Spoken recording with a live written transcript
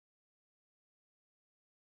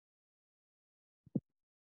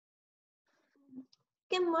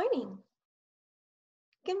Good morning.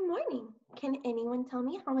 Good morning. Can anyone tell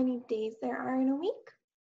me how many days there are in a week?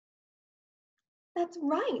 That's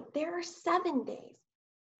right, there are 7 days.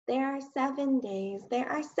 There are 7 days. There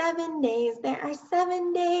are 7 days. There are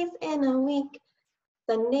 7 days in a week.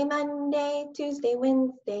 Sunday, Monday, Tuesday,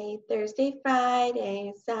 Wednesday, Thursday,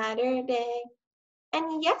 Friday, Saturday.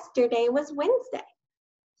 And yesterday was Wednesday.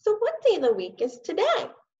 So what day of the week is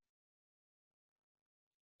today?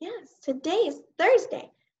 Yes, today is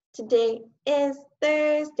Thursday. Today is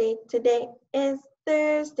Thursday. Today is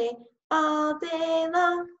Thursday. All day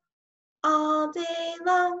long. All day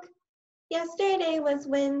long. Yesterday was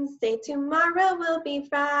Wednesday. Tomorrow will be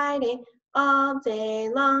Friday. All day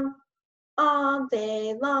long. All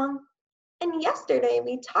day long. And yesterday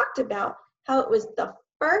we talked about how it was the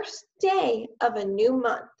first day of a new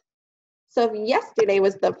month. So if yesterday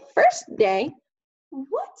was the first day,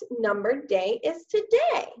 what number day is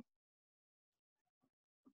today?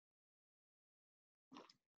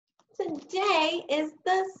 Today is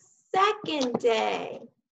the second day.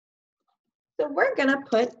 So we're gonna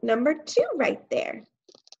put number 2 right there.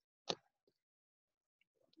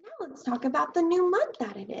 Now let's talk about the new month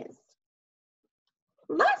that it is.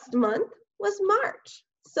 Last month was March.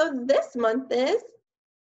 So this month is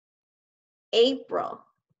April.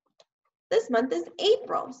 This month is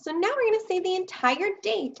April. So now we're gonna say the entire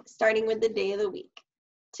date starting with the day of the week.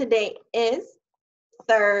 Today is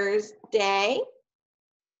Thursday,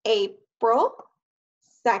 April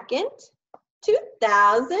 2nd,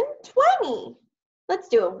 2020. Let's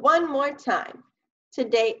do it one more time.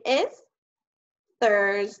 Today is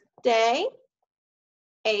Thursday,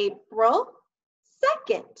 April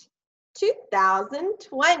 2nd,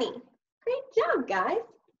 2020. Great job, guys.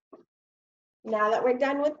 Now that we're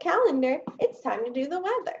done with calendar, it's time to do the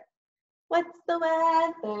weather. What's the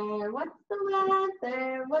weather? What's the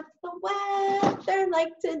weather? What's the weather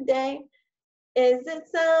like today? Is it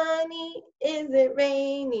sunny? Is it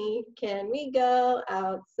rainy? Can we go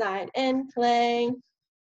outside and play?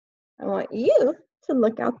 I want you to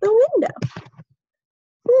look out the window.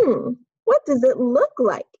 What does it look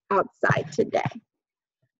like outside today?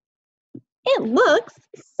 It looks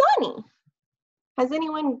sunny. Has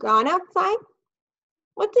anyone gone outside?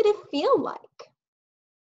 What did it feel like?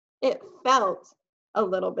 It felt a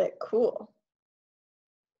little bit cool.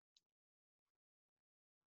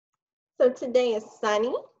 So today is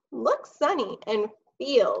sunny, looks sunny, and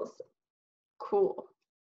feels cool.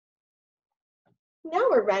 Now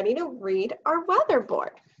we're ready to read our weather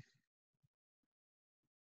board.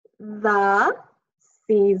 The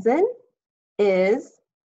season is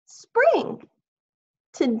spring.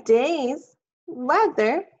 Today's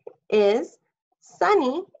weather is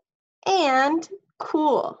sunny and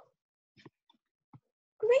cool.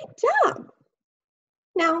 Great job.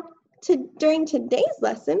 Now, during today's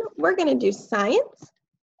lesson, we're going to do science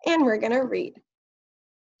and we're going to read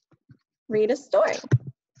a story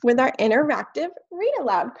with our interactive read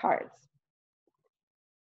aloud cards.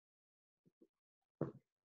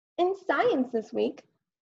 In science this week,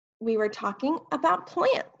 we were talking about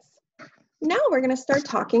plants. Now we're going to start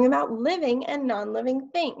talking about living and non-living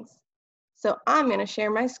things. So I'm going to share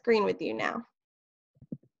my screen with you now.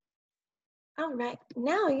 All right,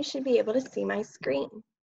 now you should be able to see my screen.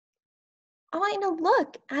 I want you to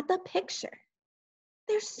look at the picture.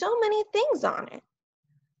 There's so many things on it.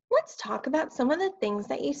 Let's talk about some of the things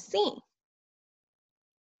that you see.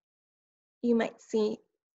 You might see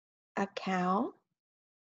a cow.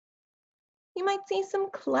 You might see some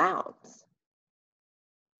clouds.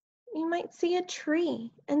 You might see a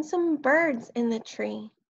tree and some birds in the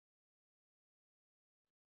tree.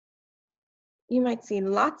 You might see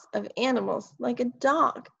lots of animals like a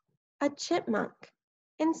dog, a chipmunk,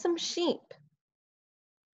 and some sheep.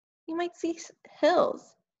 You might see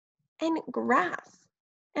hills and grass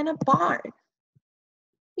and a barn.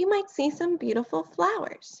 You might see some beautiful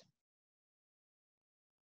flowers.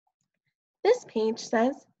 This page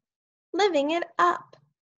says, living it up.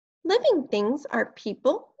 Living things are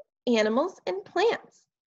people, animals, and plants.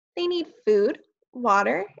 They need food,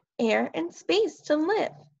 water, air, and space to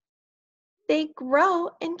live. They grow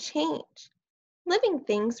and change. Living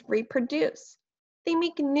things reproduce. They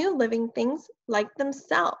make new living things like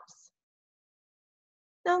themselves.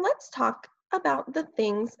 Now let's talk about the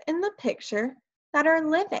things in the picture that are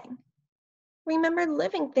living. Remember,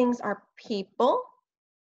 living things are people,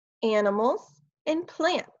 animals, and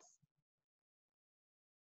plants.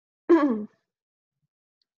 The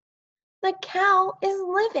cow is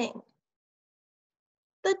living.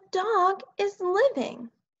 The dog is living.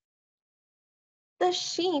 The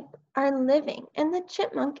sheep are living and the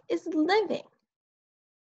chipmunk is living.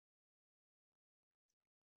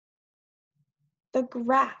 The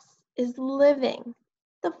grass is living.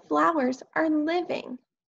 The flowers are living.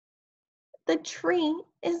 The tree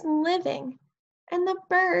is living, and the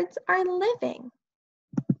birds are living.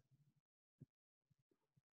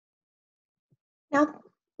 Now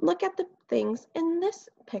look at the things in this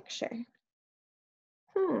picture.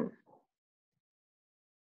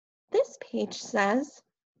 This page says,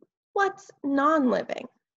 what's non-living?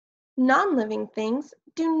 Non-living things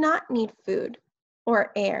do not need food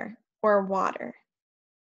or air or water.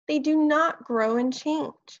 They do not grow and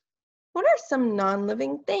change. What are some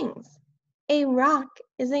non-living things? A rock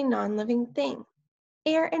is a non-living thing.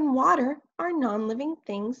 Air and water are non-living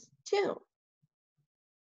things too.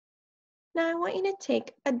 Now I want you to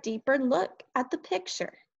take a deeper look at the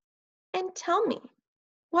picture and tell me,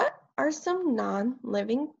 what are some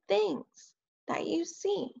non-living things that you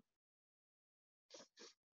see?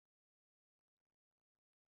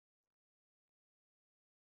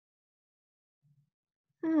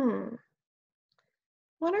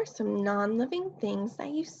 What are some non-living things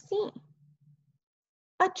that you see?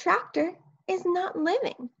 A tractor is not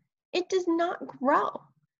living. It does not grow.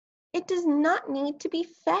 It does not need to be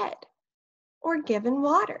fed or given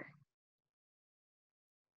water.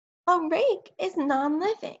 A rake is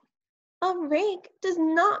non-living. A rake does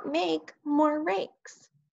not make more rakes.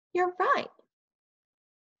 You're right.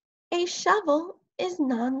 A shovel is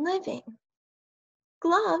non-living.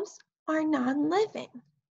 Gloves are non-living.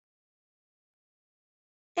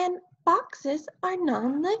 And boxes are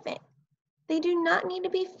non-living. They do not need to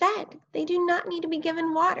be fed. They do not need to be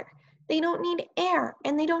given water. They don't need air,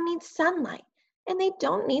 and they don't need sunlight, and they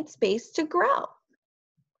don't need space to grow.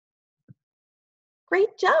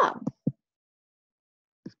 Great job.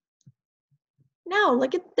 Now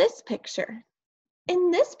look at this picture.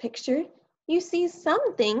 In this picture, you see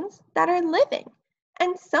some things that are living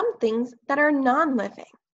and some things that are non-living.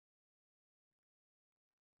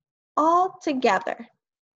 All together,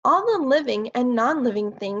 all the living and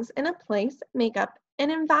non-living things in a place make up an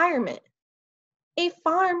environment. A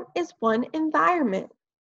farm is one environment.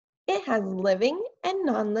 It has living and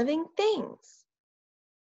non-living things.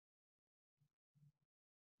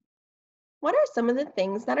 What are some of the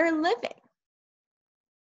things that are living?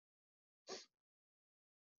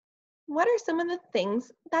 What are some of the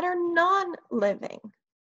things that are non-living?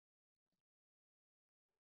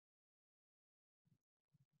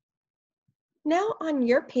 Now on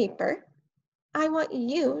your paper, I want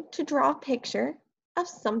you to draw a picture of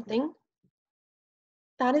something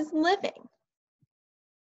that is living.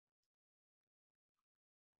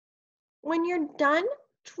 When you're done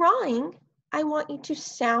drawing, I want you to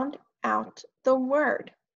sound out the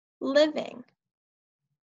word living.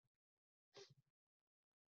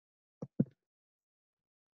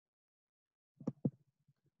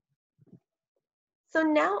 So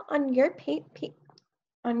now on your paper,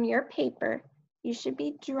 you should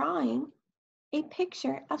be drawing a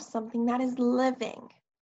picture of something that is living.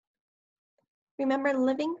 Remember,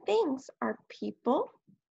 living things are people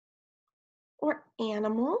or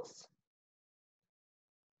animals.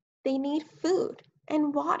 They need food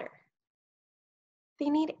and water. They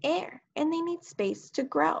need air and they need space to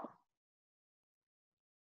grow.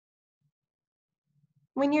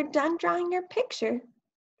 When you're done drawing your picture,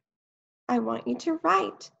 I want you to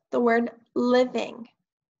write the word living.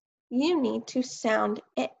 You need to sound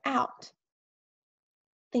it out.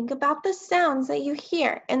 Think about the sounds that you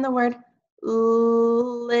hear in the word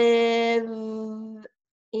living.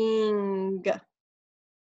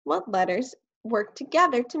 What letters work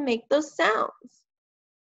together to make those sounds?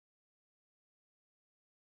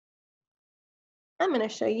 I'm going to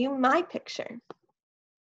show you my picture.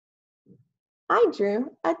 I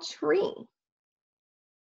drew a tree.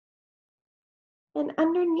 And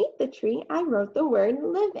underneath the tree, I wrote the word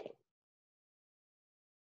living.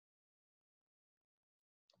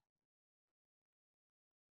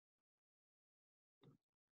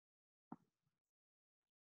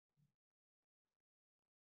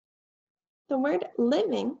 The word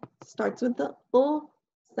living starts with the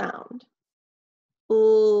sound.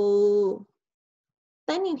 L.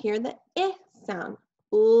 Then you hear the sound.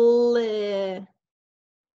 Li.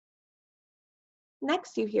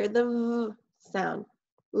 Next you hear the v sound.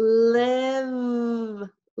 Live.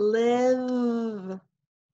 Live.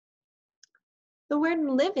 The word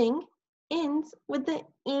living ends with the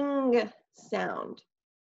ing sound.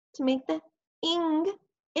 To make the ing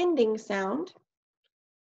ending sound,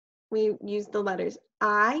 we use the letters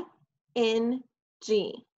I, N,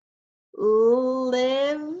 G.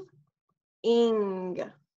 Living.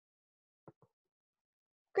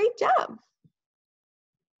 Great job.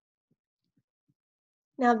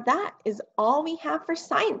 Now that is all we have for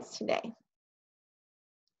science today.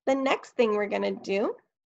 The next thing we're going to do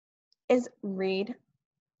is read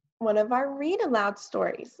one of our read aloud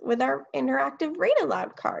stories with our interactive read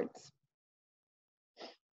aloud cards.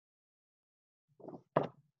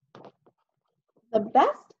 The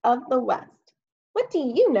best of the West. What do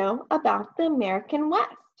you know about the American West?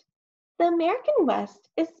 The American West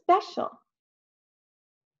is special.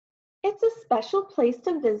 It's a special place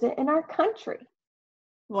to visit in our country.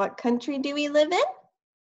 What country do we live in?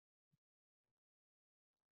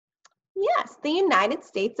 Yes, the United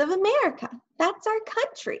States of America. That's our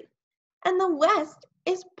country. And the West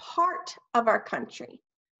is part of our country.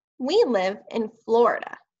 We live in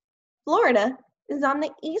Florida. Florida is on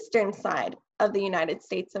the eastern side of the United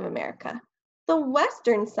States of America. The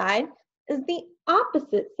western side is the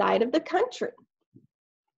opposite side of the country.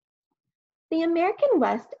 The American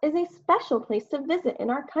West is a special place to visit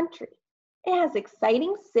in our country. It has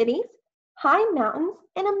exciting cities, high mountains,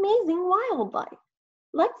 and amazing wildlife.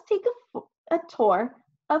 Let's take a tour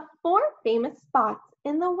of 4 famous spots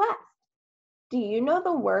in the West. Do you know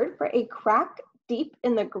the word for a crack deep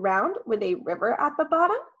in the ground with a river at the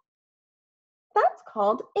bottom? That's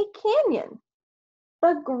called a canyon.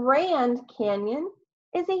 The Grand Canyon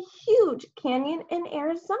is a huge canyon in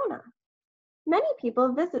Arizona. Many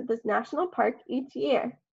people visit this national park each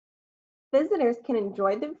year. Visitors can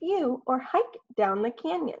enjoy the view or hike down the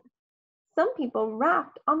canyon. Some people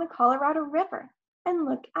raft on the Colorado River and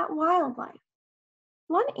look at wildlife.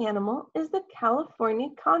 One animal is the California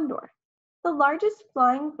condor, the largest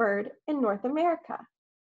flying bird in North America.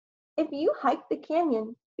 If you hike the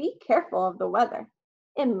canyon, be careful of the weather.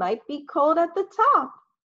 It might be cold at the top,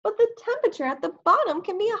 but the temperature at the bottom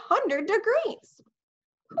can be 100 degrees.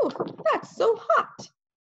 Whew, that's so hot.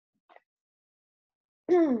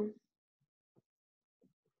 Where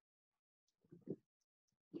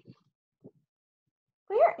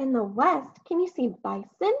in the West can you see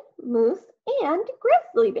bison, moose, and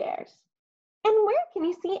grizzly bears? And where can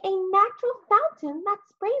you see a natural fountain that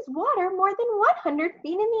sprays water more than 100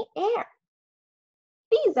 feet in the air?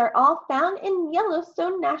 These are all found in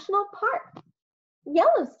Yellowstone National Park.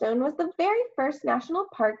 Yellowstone was the very first national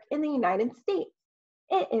park in the United States.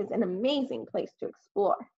 It is an amazing place to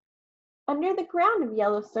explore. Under the ground of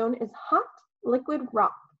Yellowstone is hot, liquid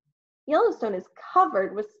rock. Yellowstone is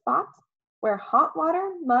covered with spots where hot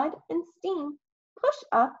water, mud, and steam push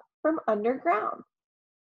up from underground.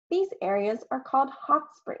 These areas are called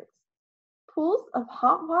hot springs. Pools of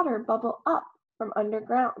hot water bubble up from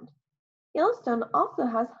underground. Yellowstone also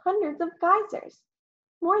has hundreds of geysers,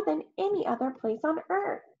 more than any other place on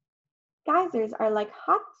Earth. Geysers are like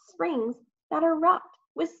hot springs that erupt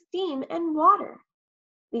with steam and water.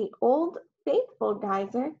 The Old Faithful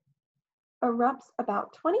geyser erupts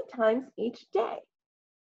about 20 times each day.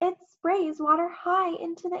 It sprays water high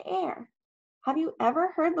into the air. Have you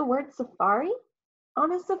ever heard the word safari?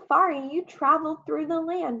 On a safari, you travel through the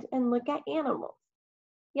land and look at animals.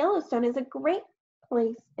 Yellowstone is a great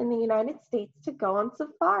place in the United States to go on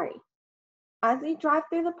safari. As you drive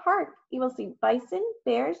through the park, you will see bison,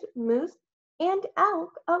 bears, moose, and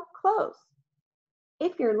elk up close.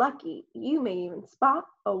 If you're lucky, you may even spot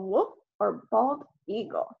a wolf or bald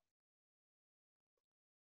eagle.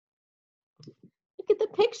 Look at the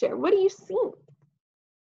picture. What do you see?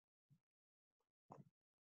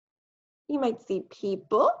 You might see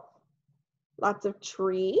people, lots of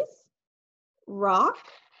trees, rock,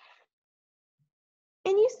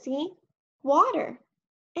 and you see water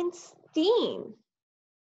and steam.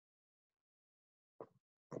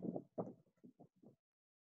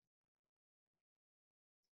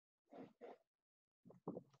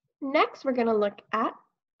 Next, we're going to look at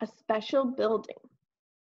a special building.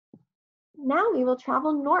 Now we will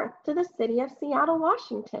travel north to the city of Seattle,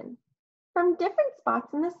 Washington. From different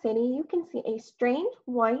spots in the city, you can see a strange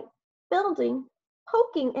white building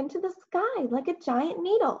poking into the sky like a giant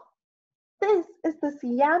needle. This is the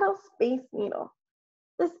Seattle Space Needle.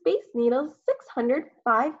 The Space Needle is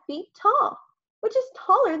 605 feet tall, which is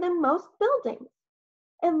taller than most buildings.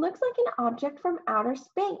 It looks like an object from outer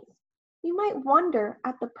space. You might wonder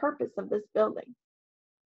at the purpose of this building.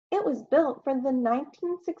 It was built for the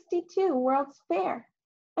 1962 World's Fair,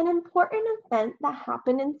 an important event that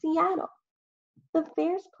happened in Seattle. The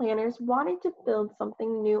fair's planners wanted to build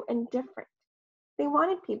something new and different. They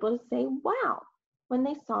wanted people to say, wow, when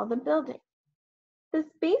they saw the building. The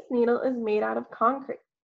Space Needle is made out of concrete.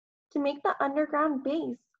 To make the underground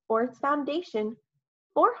base or its foundation,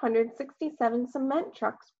 467 cement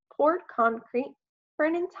trucks poured concrete for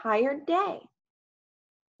an entire day.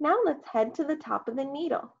 Now let's head to the top of the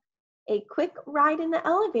needle. A quick ride in the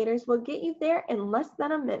elevators will get you there in less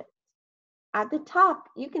than a minute. At the top,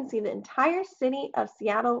 you can see the entire city of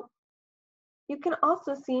Seattle. You can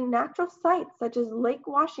also see natural sights such as Lake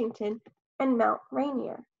Washington and Mount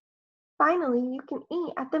Rainier. Finally, you can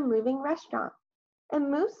eat at the moving restaurant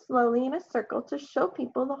and move slowly in a circle to show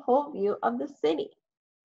people the whole view of the city.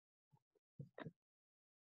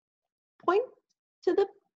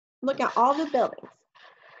 Look at all the buildings.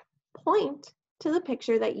 Point to the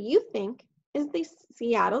picture that you think is the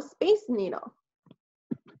Seattle Space Needle.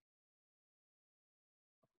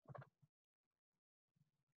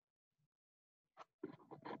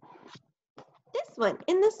 This one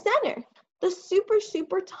in the center, the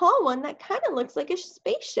super tall one that kind of looks like a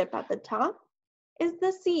spaceship at the top, is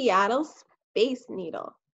the Seattle Space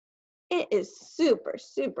Needle. It is super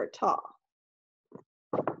tall.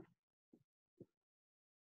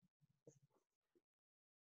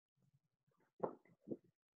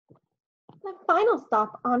 The final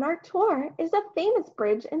stop on our tour is a famous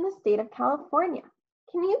bridge in the state of California.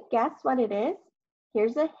 Can you guess what it is?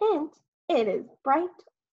 Here's a hint. It is bright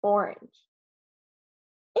orange.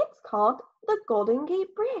 It's called the Golden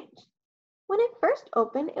Gate Bridge. When it first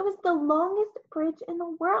opened, it was the longest bridge in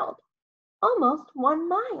the world, almost 1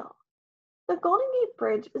 mile. The Golden Gate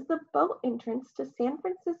Bridge is the boat entrance to San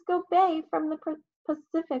Francisco Bay from the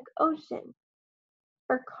Pacific Ocean.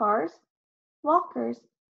 For cars, walkers,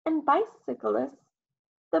 and bicyclists,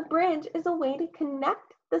 the bridge is a way to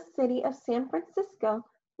connect the city of San Francisco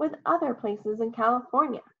with other places in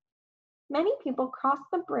California. Many people cross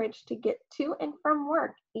the bridge to get to and from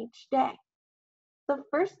work each day. The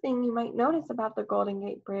first thing you might notice about the Golden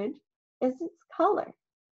Gate Bridge is its color.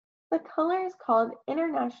 The color is called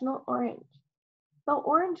International Orange. The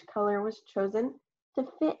orange color was chosen to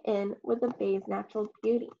fit in with the bay's natural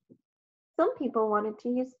beauty. Some people wanted to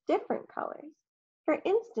use different colors. For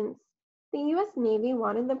instance, the U.S. Navy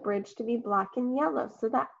wanted the bridge to be black and yellow so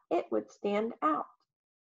that it would stand out.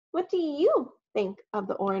 What do you think of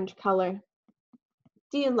the orange color?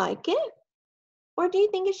 Do you like it? Or do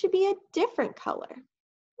you think it should be a different color?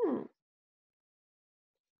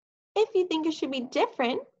 If you think it should be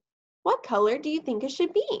different, what color do you think it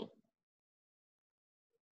should be?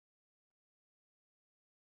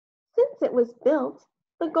 Since it was built,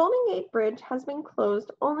 the Golden Gate Bridge has been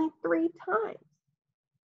closed only 3 times.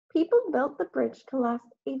 People built the bridge to last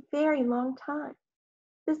a very long time.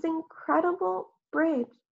 This incredible bridge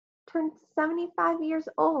turned 75 years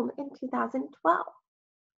old in 2012.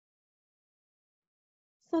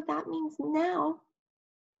 So that means now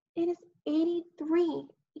it is 83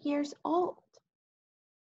 years old.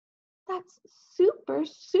 That's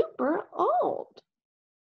super old.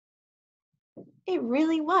 It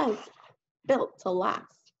really was built to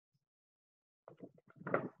last.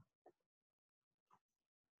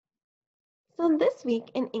 So this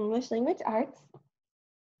week in English Language Arts,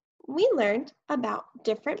 we learned about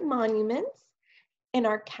different monuments in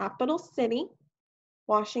our capital city,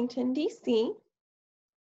 Washington, D.C.,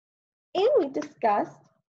 and we discussed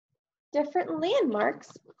different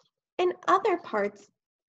landmarks in other parts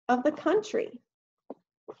of the country.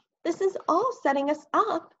 This is all setting us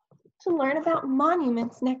up to learn about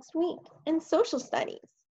monuments next week in social studies.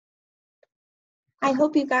 I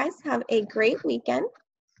hope you guys have a great weekend.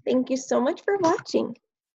 Thank you so much for watching,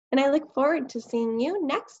 and I look forward to seeing you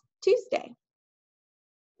next Tuesday.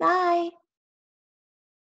 Bye.